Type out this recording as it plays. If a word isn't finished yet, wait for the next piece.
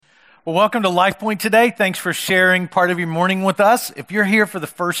Well, welcome to Life Point today. Thanks for sharing part of your morning with us. If you're here for the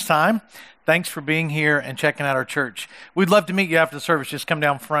first time, thanks for being here and checking out our church. We'd love to meet you after the service. Just come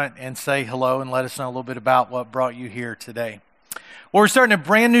down front and say hello and let us know a little bit about what brought you here today. Well, we're starting a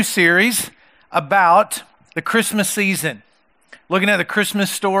brand new series about the Christmas season, looking at the Christmas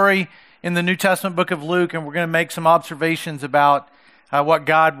story in the New Testament book of Luke, and we're going to make some observations about what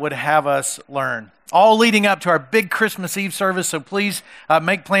God would have us learn. All leading up to our big Christmas Eve service, so please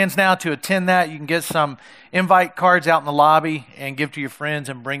make plans now to attend that. You can get some invite cards out in the lobby and give to your friends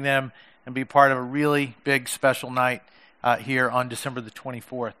and bring them and be part of a really big special night here on December the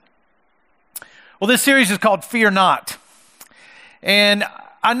 24th. Well, this series is called Fear Not. And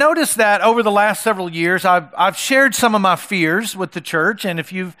I noticed that over the last several years, I've shared some of my fears with the church, and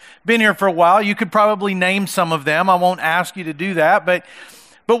if you've been here for a while, you could probably name some of them. I won't ask you to do that, but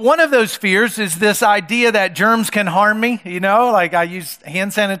one of those fears is this idea that germs can harm me. Like I use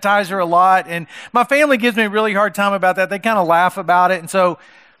hand sanitizer a lot, and my family gives me a really hard time about that. They kind of laugh about it, and so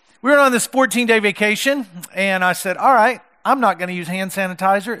we were on this 14-day vacation, and I said, all right, I'm not going to use hand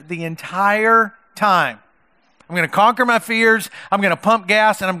sanitizer the entire time. I'm going to conquer my fears, I'm going to pump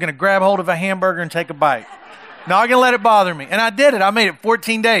gas, and I'm going to grab hold of a hamburger and take a bite. Not going to let it bother me. And I did it. I made it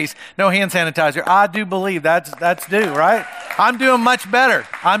 14 days, no hand sanitizer. I do believe that's due, right? I'm doing much better.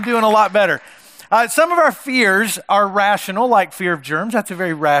 I'm doing a lot better. Some of our fears are rational, like fear of germs. That's a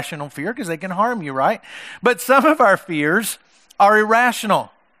very rational fear because they can harm you, right? But some of our fears are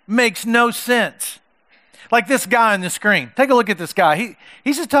irrational. Makes no sense. Like this guy on the screen. Take a look at this guy.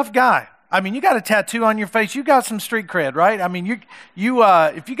 He's a tough guy. I mean, you got a tattoo on your face. You got some street cred, right? I mean,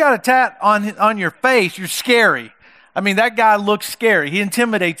 if you got a tat on your face, you're scary. I mean, that guy looks scary. He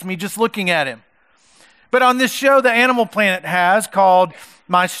intimidates me just looking at him. But on this show the Animal Planet has called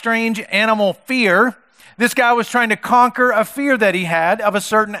My Strange Animal Fear, this guy was trying to conquer a fear that he had of a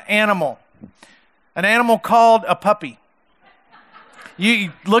certain animal. An animal called a puppy.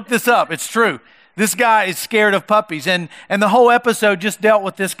 You look this up. It's true. This guy is scared of puppies, and the whole episode just dealt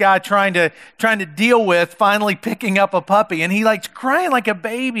with this guy trying to deal with finally picking up a puppy, and he likes crying like a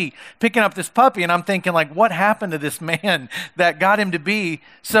baby picking up this puppy, and I'm thinking like, what happened to this man that got him to be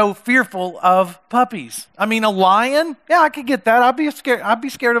so fearful of puppies? I mean, a lion? Yeah, I could get that. I'd be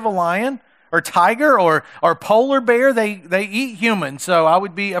scared of a lion or tiger or polar bear. They eat humans, so I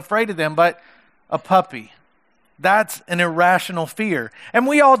would be afraid of them. But a puppy, that's an irrational fear, and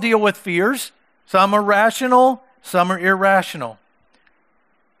we all deal with fears. Some are rational, some are irrational.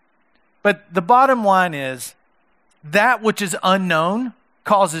 But the bottom line is, that which is unknown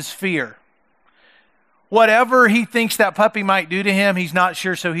causes fear. Whatever he thinks that puppy might do to him, he's not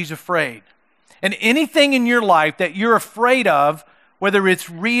sure, so he's afraid. And anything in your life that you're afraid of, whether it's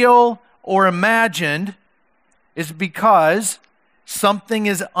real or imagined, is because something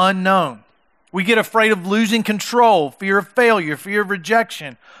is unknown. We get afraid of losing control, fear of failure, fear of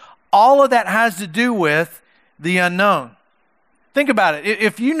rejection. All of that has to do with the unknown. Think about it.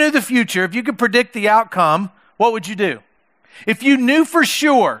 If you knew the future, if you could predict the outcome, what would you do? If you knew for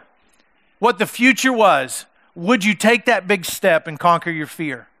sure what the future was, would you take that big step and conquer your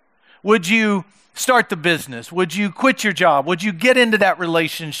fear? Would you start the business? Would you quit your job? Would you get into that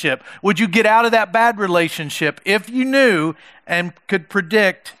relationship? Would you get out of that bad relationship if you knew and could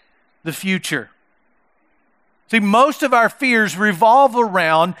predict the future? See, most of our fears revolve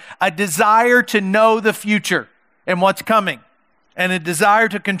around a desire to know the future and what's coming, and a desire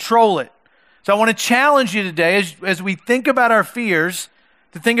to control it. So I want to challenge you today as we think about our fears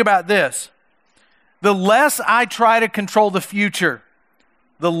to think about this. The less I try to control the future,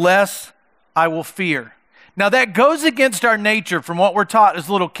 the less I will fear. Now that goes against our nature from what we're taught as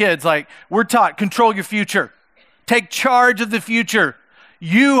little kids. Like we're taught, control your future. Take charge of the future.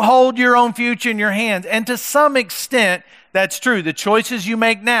 You hold your own future in your hands. And to some extent, that's true. The choices you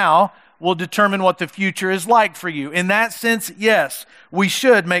make now will determine what the future is like for you. In that sense, yes, we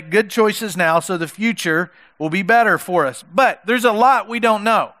should make good choices now so the future will be better for us. But there's a lot we don't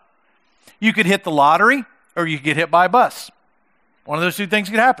know. You could hit the lottery or you could get hit by a bus. One of those two things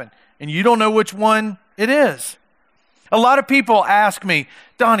could happen. And you don't know which one it is. A lot of people ask me,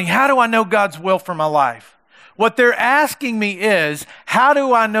 Donnie, how do I know God's will for my life? What they're asking me is, how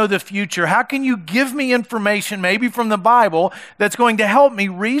do I know the future? How can you give me information, maybe from the Bible, that's going to help me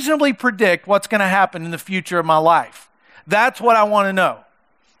reasonably predict what's going to happen in the future of my life? That's what I want to know.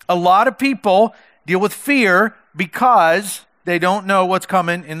 A lot of people deal with fear because they don't know what's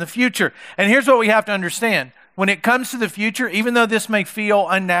coming in the future. And here's what we have to understand. When it comes to the future, even though this may feel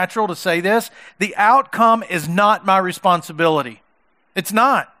unnatural to say this, the outcome is not my responsibility. It's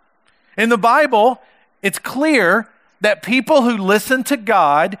not. In the Bible, it's clear that people who listen to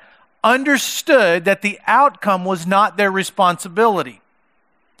God understood that the outcome was not their responsibility.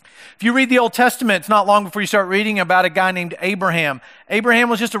 If you read the Old Testament, it's not long before you start reading about a guy named Abraham. Abraham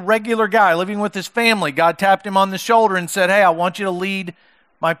was just a regular guy living with his family. God tapped him on the shoulder and said, hey, I want you to lead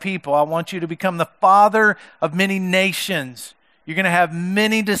my people. I want you to become the father of many nations. You're going to have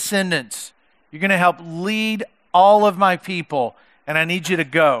many descendants. You're going to help lead all of my people, and I need you to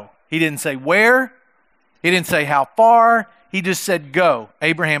go. He didn't say where. He didn't say how far. He just said go.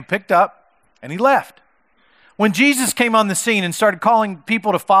 Abraham picked up, and he left. When Jesus came on the scene and started calling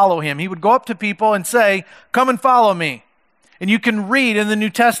people to follow him, he would go up to people and say, come and follow me. And you can read in the New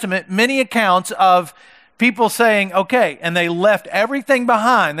Testament many accounts of people saying, okay, and they left everything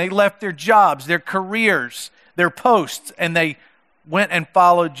behind. They left their jobs, their careers, their posts, and they went and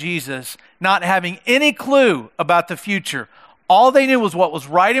followed Jesus, not having any clue about the future. All they knew was what was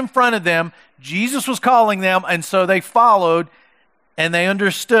right in front of them. Jesus was calling them, and so they followed, and they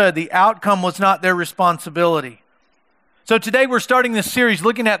understood the outcome was not their responsibility. So today we're starting this series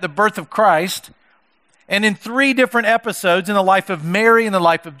looking at the birth of Christ. And in 3 different episodes, in the life of Mary, in the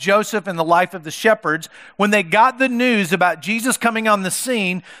life of Joseph, and the life of the shepherds, when they got the news about Jesus coming on the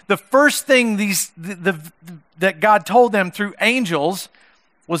scene, the first thing that God told them through angels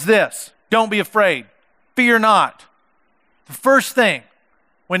was this: don't be afraid, fear not. The first thing,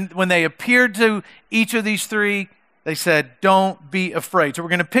 when they appeared to each of these 3, they said, don't be afraid. So we're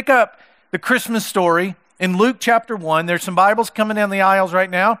going to pick up the Christmas story in Luke chapter 1. There's some Bibles coming down the aisles right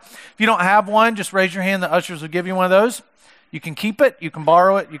now. If you don't have one, just raise your hand. The ushers will give you one of those. You can keep it. You can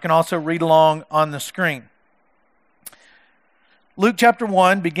borrow it. You can also read along on the screen. Luke chapter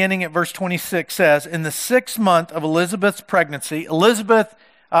 1, beginning at verse 26, says, in the 6th month of Elizabeth's pregnancy, Elizabeth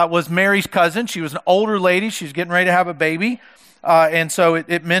was Mary's cousin. She was an older lady. She was getting ready to have a baby. And so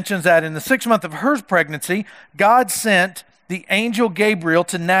it mentions that in the 6th month of her pregnancy, God sent the angel Gabriel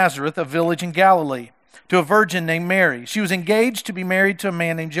to Nazareth, a village in Galilee, to a virgin named Mary. She was engaged to be married to a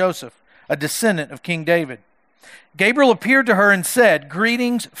man named Joseph, a descendant of King David. Gabriel appeared to her and said,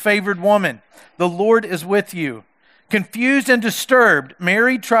 greetings, favored woman, the Lord is with you. Confused and disturbed,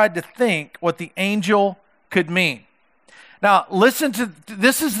 Mary tried to think what the angel could mean. Now, listen to,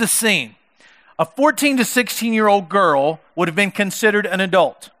 this is the scene. A 14 to 16-year-old girl would have been considered an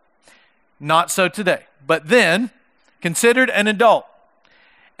adult. Not so today, but then considered an adult.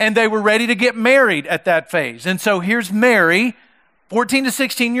 And they were ready to get married at that phase. And so here's Mary, 14 to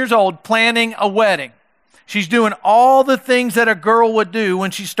 16 years old, planning a wedding. She's doing all the things that a girl would do when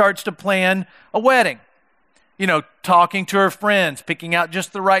she starts to plan a wedding. You know, talking to her friends, picking out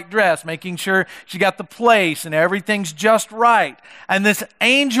just the right dress, making sure she got the place and everything's just right. And this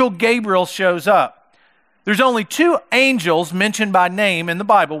angel Gabriel shows up. There's only 2 angels mentioned by name in the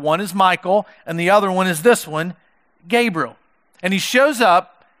Bible. One is Michael, and the other one is this one, Gabriel. And he shows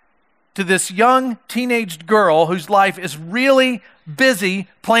up to this young teenage girl whose life is really busy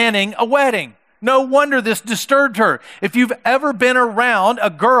planning a wedding. No wonder this disturbed her. If you've ever been around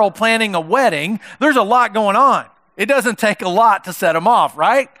a girl planning a wedding, there's a lot going on. It doesn't take a lot to set them off,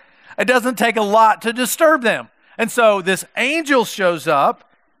 right? It doesn't take a lot to disturb them. And so this angel shows up,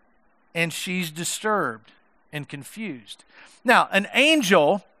 and she's disturbed and confused. Now, an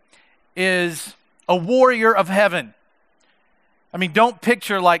angel is a warrior of heaven. I mean, don't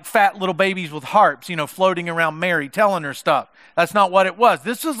picture like fat little babies with harps, floating around Mary, telling her stuff. That's not what it was.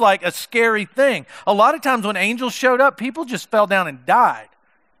 This was like a scary thing. A lot of times when angels showed up, people just fell down and died.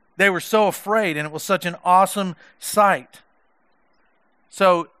 They were so afraid, and it was such an awesome sight.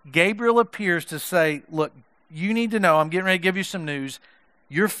 So Gabriel appears to say, look, you need to know, I'm getting ready to give you some news.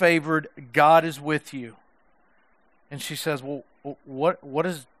 You're favored. God is with you. And she says, well, what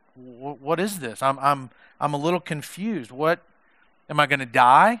is this? I'm a little confused. What? Am I going to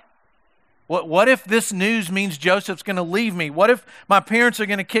die? What if this news means Joseph's going to leave me? What if my parents are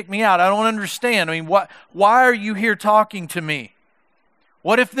going to kick me out? I don't understand. I mean, why are you here talking to me?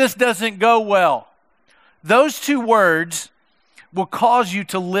 What if this doesn't go well? Those 2 words will cause you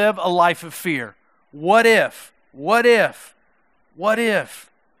to live a life of fear. What if? What if? What if?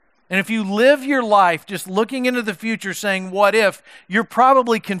 And if you live your life just looking into the future saying, what if, you're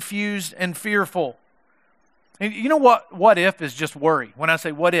probably confused and fearful. And you know what if is just worry. When I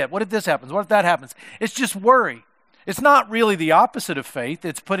say what if this happens? What if that happens? It's just worry. It's not really the opposite of faith.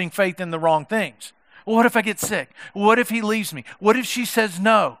 It's putting faith in the wrong things. Well, what if I get sick? What if he leaves me? What if she says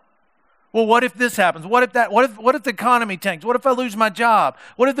no? Well, what if this happens? What if that? What if the economy tanks? What if I lose my job?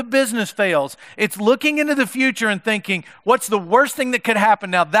 What if the business fails? It's looking into the future and thinking, what's the worst thing that could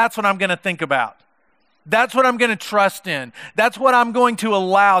happen? Now that's what I'm going to think about. That's what I'm going to trust in. That's what I'm going to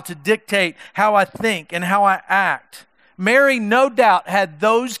allow to dictate how I think and how I act. Mary, no doubt, had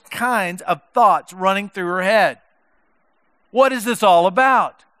those kinds of thoughts running through her head. What is this all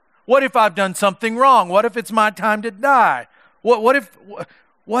about? What if I've done something wrong? What if it's my time to die? What if?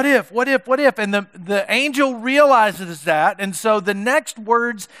 And the angel realizes that, and so the next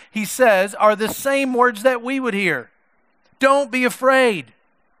words he says are the same words that we would hear. Don't be afraid,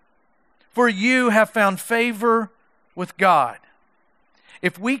 for you have found favor with God.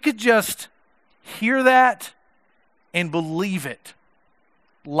 If we could just hear that and believe it,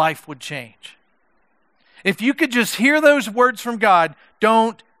 life would change. If you could just hear those words from God,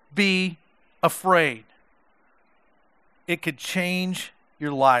 don't be afraid. It could change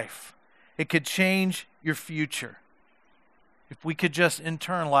your life. It could change your future. If we could just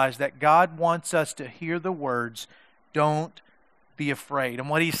internalize that God wants us to hear the words, don't be afraid. And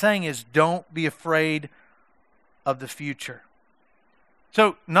what he's saying is, don't be afraid of the future.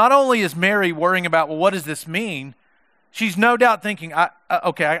 So not only is Mary worrying about, well, what does this mean? She's no doubt thinking, I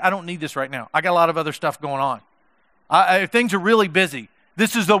don't need this right now. I got a lot of other stuff going on. Things are really busy.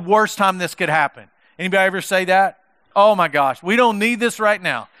 This is the worst time this could happen. Anybody ever say that? Oh my gosh, we don't need this right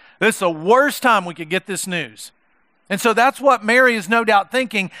now. This is the worst time we could get this news. And so that's what Mary is no doubt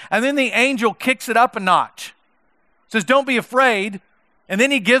thinking. And then the angel kicks it up a notch. Says, don't be afraid. And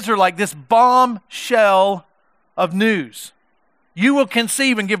then he gives her like this bombshell of news. You will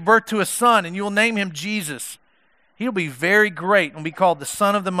conceive and give birth to a son, and you will name him Jesus. He'll be very great and will be called the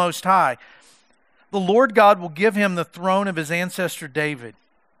Son of the Most High. The Lord God will give him the throne of his ancestor David,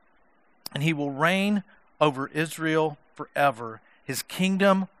 and he will reign over Israel forever. His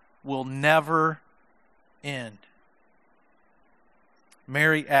kingdom will never end.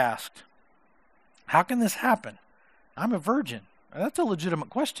 Mary asked, how can this happen? I'm a virgin. That's a legitimate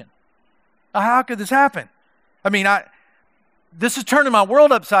question. How could this happen? I mean, this is turning my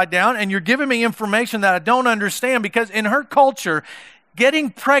world upside down, and you're giving me information that I don't understand, because in her culture, getting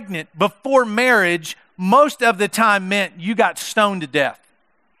pregnant before marriage most of the time meant you got stoned to death.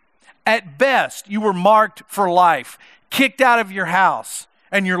 At best, you were marked for life, kicked out of your house,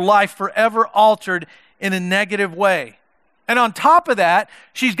 and your life forever altered in a negative way. And on top of that,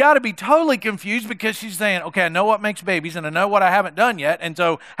 she's got to be totally confused, because she's saying, okay, I know what makes babies, and I know what I haven't done yet, and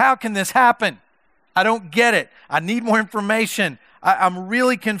so how can this happen? I don't get it. I need more information. I'm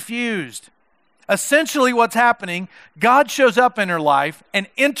really confused. Essentially what's happening, God shows up in her life and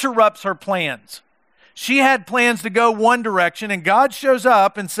interrupts her plans. She had plans to go one direction, and God shows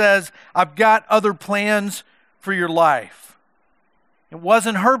up and says, I've got other plans for your life. It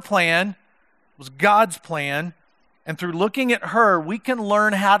wasn't her plan, it was God's plan. And through looking at her, we can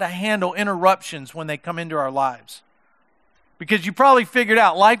learn how to handle interruptions when they come into our lives. Because you probably figured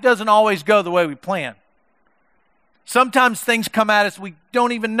out life doesn't always go the way we plan. Sometimes things come at us we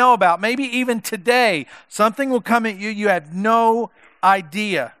don't even know about. Maybe even today, something will come at you you have no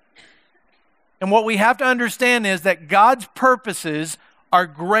idea. And what we have to understand is that God's purposes are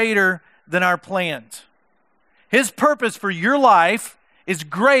greater than our plans. His purpose for your life is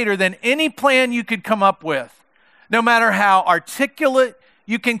greater than any plan you could come up with. No matter how articulate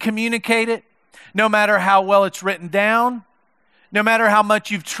you can communicate it, no matter how well it's written down, no matter how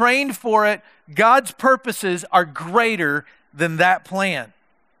much you've trained for it, God's purposes are greater than that plan.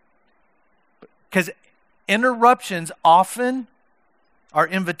 Because interruptions often are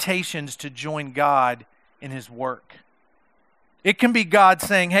invitations to join God in his work. It can be God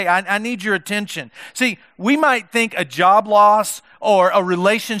saying, hey, I need your attention. See, we might think a job loss or a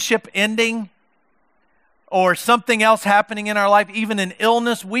relationship ending or something else happening in our life, even an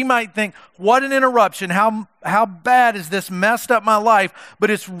illness, we might think, what an interruption, how bad is this messed up my life? But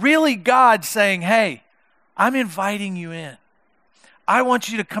it's really God saying, hey, I'm inviting you in. I want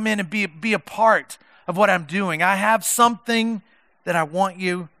you to come in and be a part of what I'm doing. I have something that I want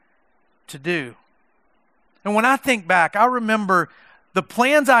you to do. And when I think back, I remember the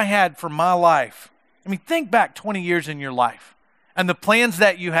plans I had for my life. I mean, think back 20 years in your life and the plans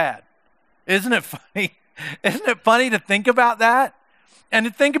that you had. Isn't it funny? Isn't it funny to think about that? And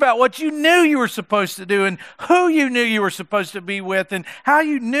to think about what you knew you were supposed to do and who you knew you were supposed to be with and how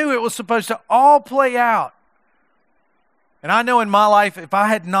you knew it was supposed to all play out. And I know in my life, if I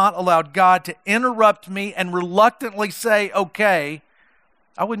had not allowed God to interrupt me and reluctantly say, okay,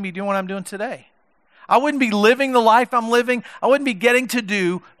 I wouldn't be doing what I'm doing today. I wouldn't be living the life I'm living. I wouldn't be getting to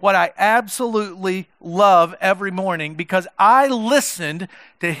do what I absolutely love every morning because I listened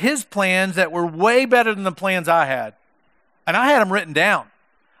to his plans that were way better than the plans I had. And I had them written down.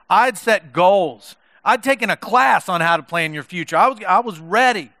 I'd set goals. I'd taken a class on how to plan your future. I was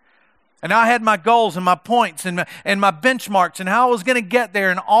ready. And I had my goals and my points and my benchmarks and how I was going to get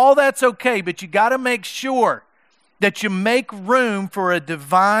there. And all that's okay, but you got to make sure that you make room for a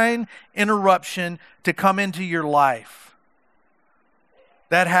divine interruption to come into your life.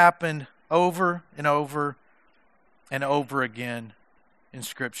 That happened over and over and over again in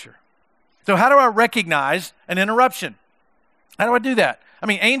Scripture. So how do I recognize an interruption? How do I do that? I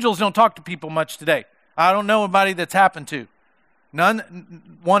mean, angels don't talk to people much today. I don't know anybody that's happened to.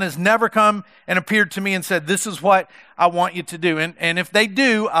 One has never come and appeared to me and said, this is what I want you to do. And if they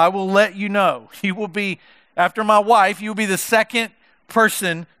do, I will let you know. You will be, after my wife, you'll be the second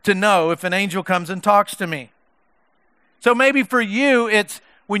person to know if an angel comes and talks to me. So maybe for you, it's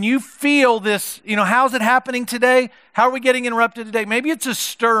when you feel this, how's it happening today? How are we getting interrupted today? Maybe it's a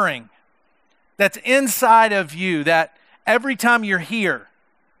stirring that's inside of you that every time you're here,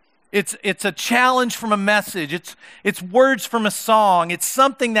 it's a challenge from a message. It's words from a song. It's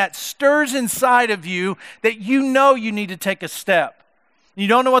something that stirs inside of you that you know you need to take a step. You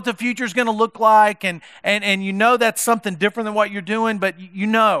don't know what the future is going to look like, and you know that's something different than what you're doing, but you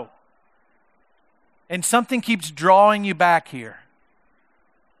know. And something keeps drawing you back here.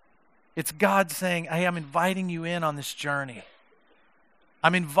 It's God saying, hey, I'm inviting you in on this journey.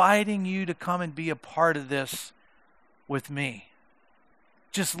 I'm inviting you to come and be a part of this with me.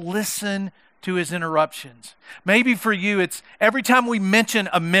 Just listen to his interruptions. Maybe for you, it's every time we mention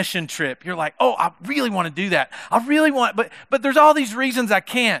a mission trip, you're like, oh, I really want to do that. I really want, but there's all these reasons I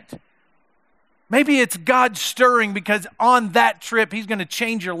can't. Maybe it's God stirring because on that trip, he's going to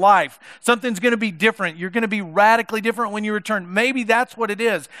change your life. Something's going to be different. You're going to be radically different when you return. Maybe that's what it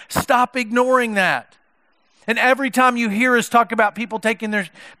is. Stop ignoring that. And every time you hear us talk about people taking their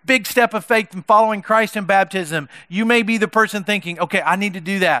big step of faith and following Christ in baptism, you may be the person thinking, okay, I need to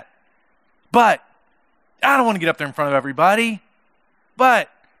do that. But I don't want to get up there in front of everybody. But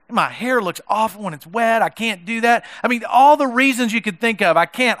my hair looks awful when it's wet. I can't do that. I mean, all the reasons you could think of. I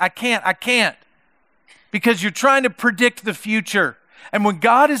can't. Because you're trying to predict the future. And when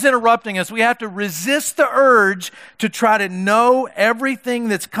God is interrupting us, we have to resist the urge to try to know everything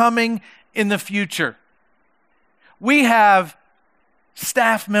that's coming in the future. We have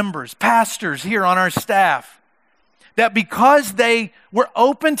staff members, pastors here on our staff, that because they were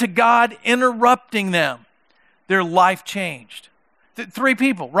open to God interrupting them, their life changed. 3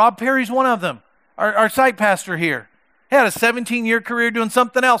 people. Rob Perry's one of them, our site pastor here. He had a 17-year career doing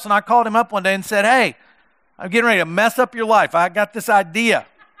something else, and I called him up one day and said, hey, I'm getting ready to mess up your life. I got this idea.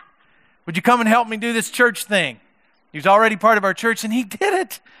 Would you come and help me do this church thing? He was already part of our church, and he did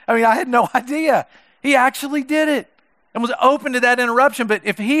it. I mean, I had no idea. He actually did it and was open to that interruption. But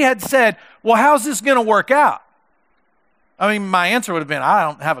if he had said, well, how's this going to work out? I mean, my answer would have been, I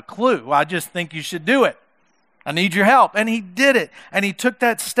don't have a clue. I just think you should do it. I need your help. And he did it, and he took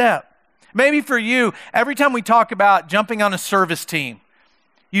that step. Maybe for you, every time we talk about jumping on a service team,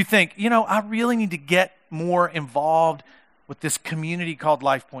 you think, I really need to get more involved with this community called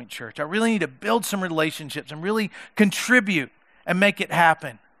Life Point Church. I really need to build some relationships and really contribute and make it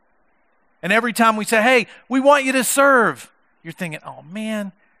happen. And every time we say, hey, we want you to serve, you're thinking, oh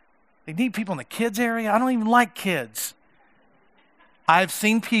man, they need people in the kids area. I don't even like kids. I've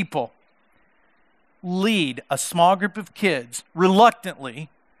seen people lead a small group of kids reluctantly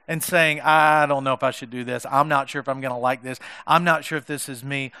and saying, I don't know if I should do this. I'm not sure if I'm going to like this. I'm not sure if this is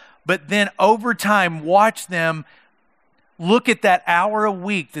me. But then over time, watch them look at that hour a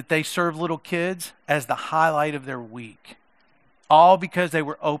week that they serve little kids as the highlight of their week. All because they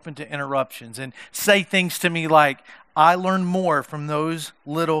were open to interruptions and say things to me like, I learned more from those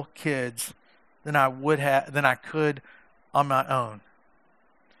little kids than I could on my own.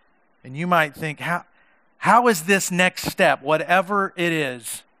 And you might think, how is this next step, whatever it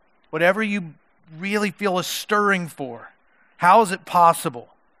is, whatever you really feel a stirring for, how is it possible?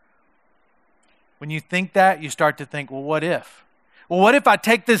 When you think that, you start to think, well, what if? Well, what if I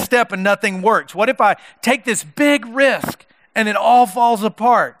take this step and nothing works? What if I take this big risk and it all falls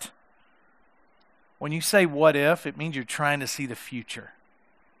apart? When you say what if, it means you're trying to see the future.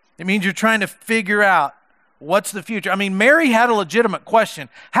 It means you're trying to figure out what's the future. I mean, Mary had a legitimate question.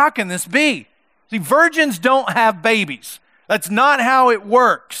 How can this be? See, virgins don't have babies. That's not how it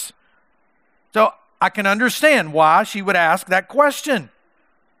works. So I can understand why she would ask that question.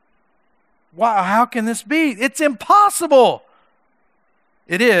 Why? How can this be? It's impossible.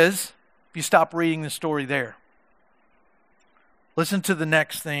 It is, if you stop reading the story there. Listen to the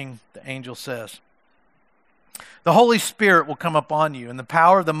next thing the angel says. The Holy Spirit will come upon you, and the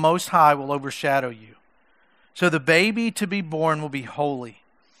power of the Most High will overshadow you. So the baby to be born will be holy,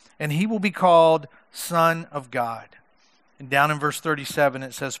 and he will be called Son of God. And down in verse 37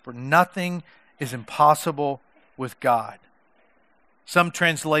 it says, for nothing is impossible with God. Some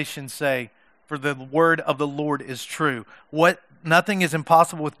translations say, for the word of the Lord is true. What nothing is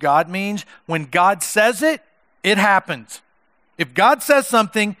impossible with God means when God says it, it happens. If God says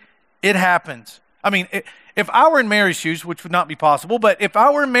something, it happens. I mean, if I were in Mary's shoes, which would not be possible, but if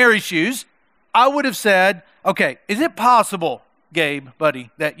I were in Mary's shoes, I would have said, okay, is it possible, Gabe, buddy,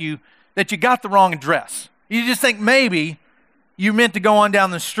 that you got the wrong address? You just think maybe you meant to go on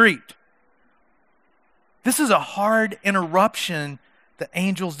down the street. This is a hard interruption the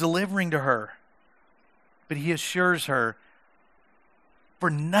angel's delivering to her. But he assures her, for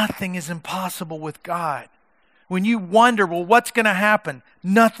nothing is impossible with God. When you wonder, well, what's going to happen?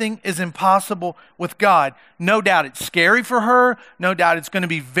 Nothing is impossible with God. No doubt it's scary for her. No doubt it's going to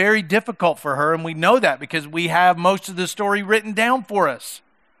be very difficult for her. And we know that because we have most of the story written down for us.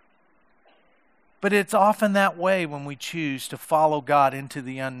 But it's often that way when we choose to follow God into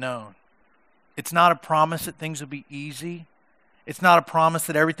the unknown. It's not a promise that things will be easy. It's not a promise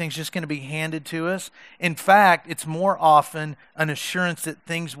that everything's just going to be handed to us. In fact, it's more often an assurance that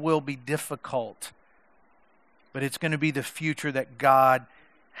things will be difficult. But it's going to be the future that God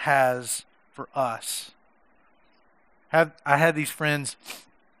has for us. I had these friends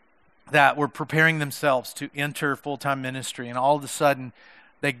that were preparing themselves to enter full-time ministry, and all of a sudden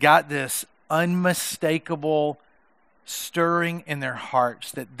they got this unmistakable stirring in their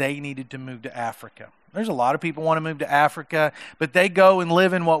hearts that they needed to move to Africa. There's a lot of people who want to move to Africa, but they go and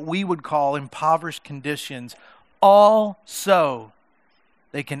live in what we would call impoverished conditions, all so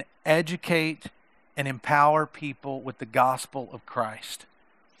they can educate and empower people with the gospel of Christ.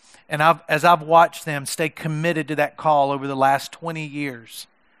 And as I've watched them stay committed to that call over the last 20 years,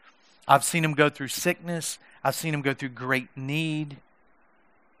 I've seen them go through sickness, I've seen them go through great need,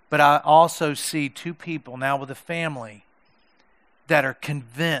 but I also see two people now with a family that are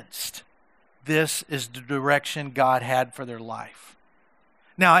convinced this is the direction God had for their life.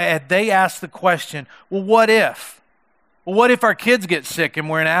 Now, had they asked the question, well, what if? Well, what if our kids get sick and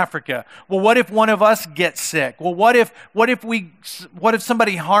we're in Africa? Well, what if one of us gets sick? Well, what if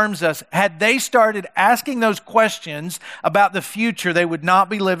somebody harms us? Had they started asking those questions about the future, they would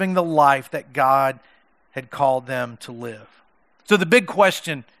not be living the life that God had called them to live. So the big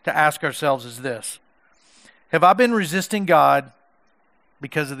question to ask ourselves is this: have I been resisting God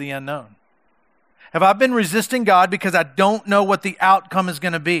because of the unknown? Have I been resisting God because I don't know what the outcome is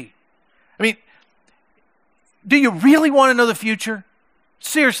going to be? I mean, do you really want to know the future?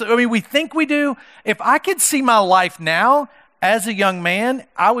 Seriously, I mean, we think we do. If I could see my life now as a young man,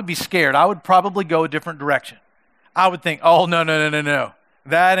 I would be scared. I would probably go a different direction. I would think, oh, no.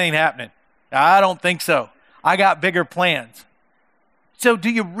 That ain't happening. I don't think so. I got bigger plans. So do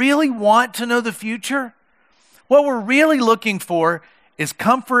you really want to know the future? What we're really looking for is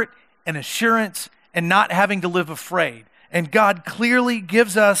comfort and assurance and not having to live afraid. And God clearly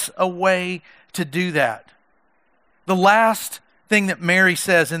gives us a way to do that. The last thing that Mary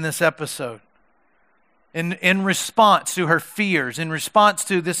says in this episode, in response to her fears, in response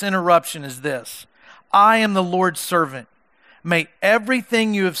to this interruption, is this: I am the Lord's servant. May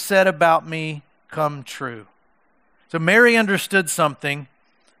everything you have said about me come true. So Mary understood something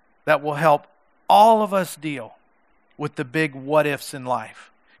that will help all of us deal with the big what ifs in life.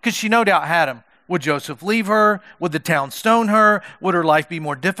 Because she no doubt had them. Would Joseph leave her? Would the town stone her? Would her life be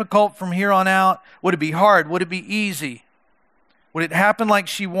more difficult from here on out? Would it be hard? Would it be easy? Would it happen like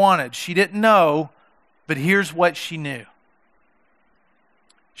she wanted? She didn't know, but here's what she knew.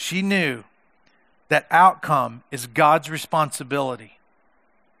 She knew that outcome is God's responsibility,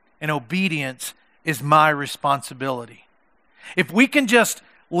 and obedience is my responsibility. If we can just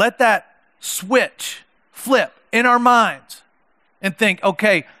let that switch flip in our minds and think,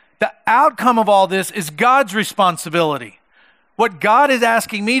 okay, the outcome of all this is God's responsibility. What God is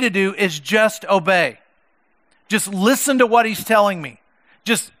asking me to do is just obey. Just listen to what He's telling me.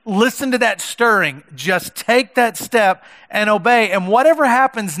 Just listen to that stirring. Just take that step and obey. And whatever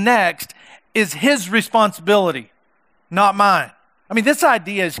happens next is His responsibility, not mine. I mean, this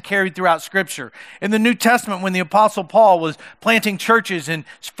idea is carried throughout Scripture. In the New Testament, when the Apostle Paul was planting churches and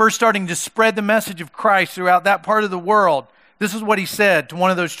first starting to spread the message of Christ throughout that part of the world, this is what he said to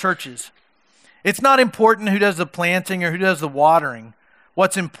one of those churches. It's not important who does the planting or who does the watering.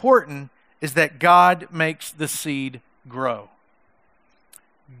 What's important is that God makes the seed grow.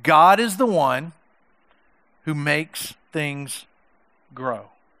 God is the one who makes things grow.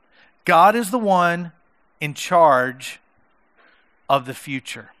 God is the one in charge of the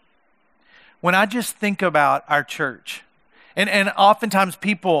future. When I just think about our church, and oftentimes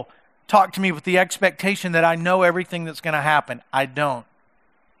people talk to me with the expectation that I know everything that's going to happen. I don't.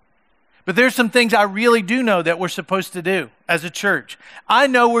 But there's some things I really do know that we're supposed to do as a church. I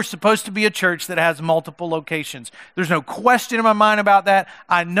know we're supposed to be a church that has multiple locations. There's no question in my mind about that.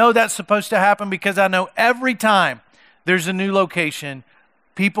 I know that's supposed to happen because I know every time there's a new location,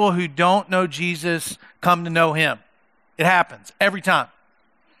 people who don't know Jesus come to know him. It happens every time.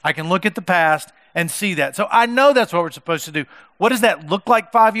 I can look at the past and see that. So I know that's what we're supposed to do. What does that look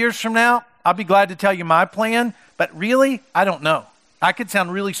like 5 years from now? I'll be glad to tell you my plan, but really, I don't know. I could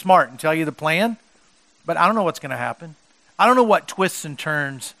sound really smart and tell you the plan, but I don't know what's going to happen. I don't know what twists and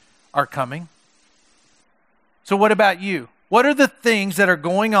turns are coming. So what about you? What are the things that are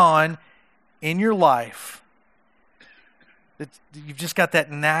going on in your life that you've just got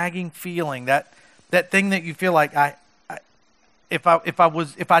that nagging feeling, that thing that you feel like if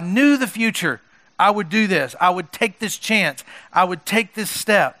I knew the future, I would do this. I would take this chance. I would take this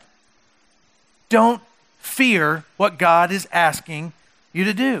step. Don't fear what God is asking you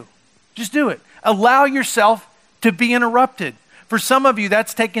to do. Just do it. Allow yourself to be interrupted. For some of you,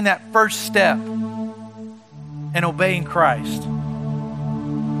 that's taking that first step and obeying Christ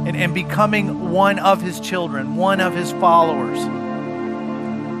and becoming one of his children, one of his followers.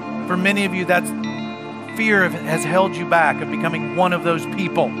 For many of you, that's fear has held you back of becoming one of those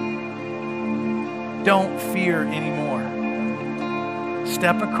people. Don't fear anymore.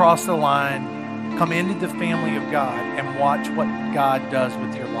 Step across the line. Come into the family of God and watch what God does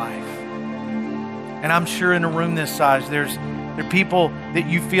with your life. And I'm sure in a room this size, there are people that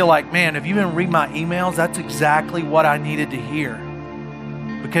you feel like, man, if you didn't read my emails, that's exactly what I needed to hear.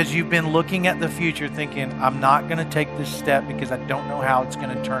 Because you've been looking at the future thinking, I'm not going to take this step because I don't know how it's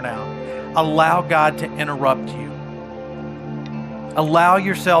going to turn out. Allow God to interrupt you. Allow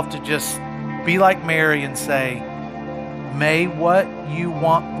yourself to just be like Mary and say, may what you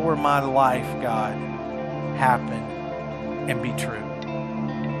want for my life, God, happen and be true.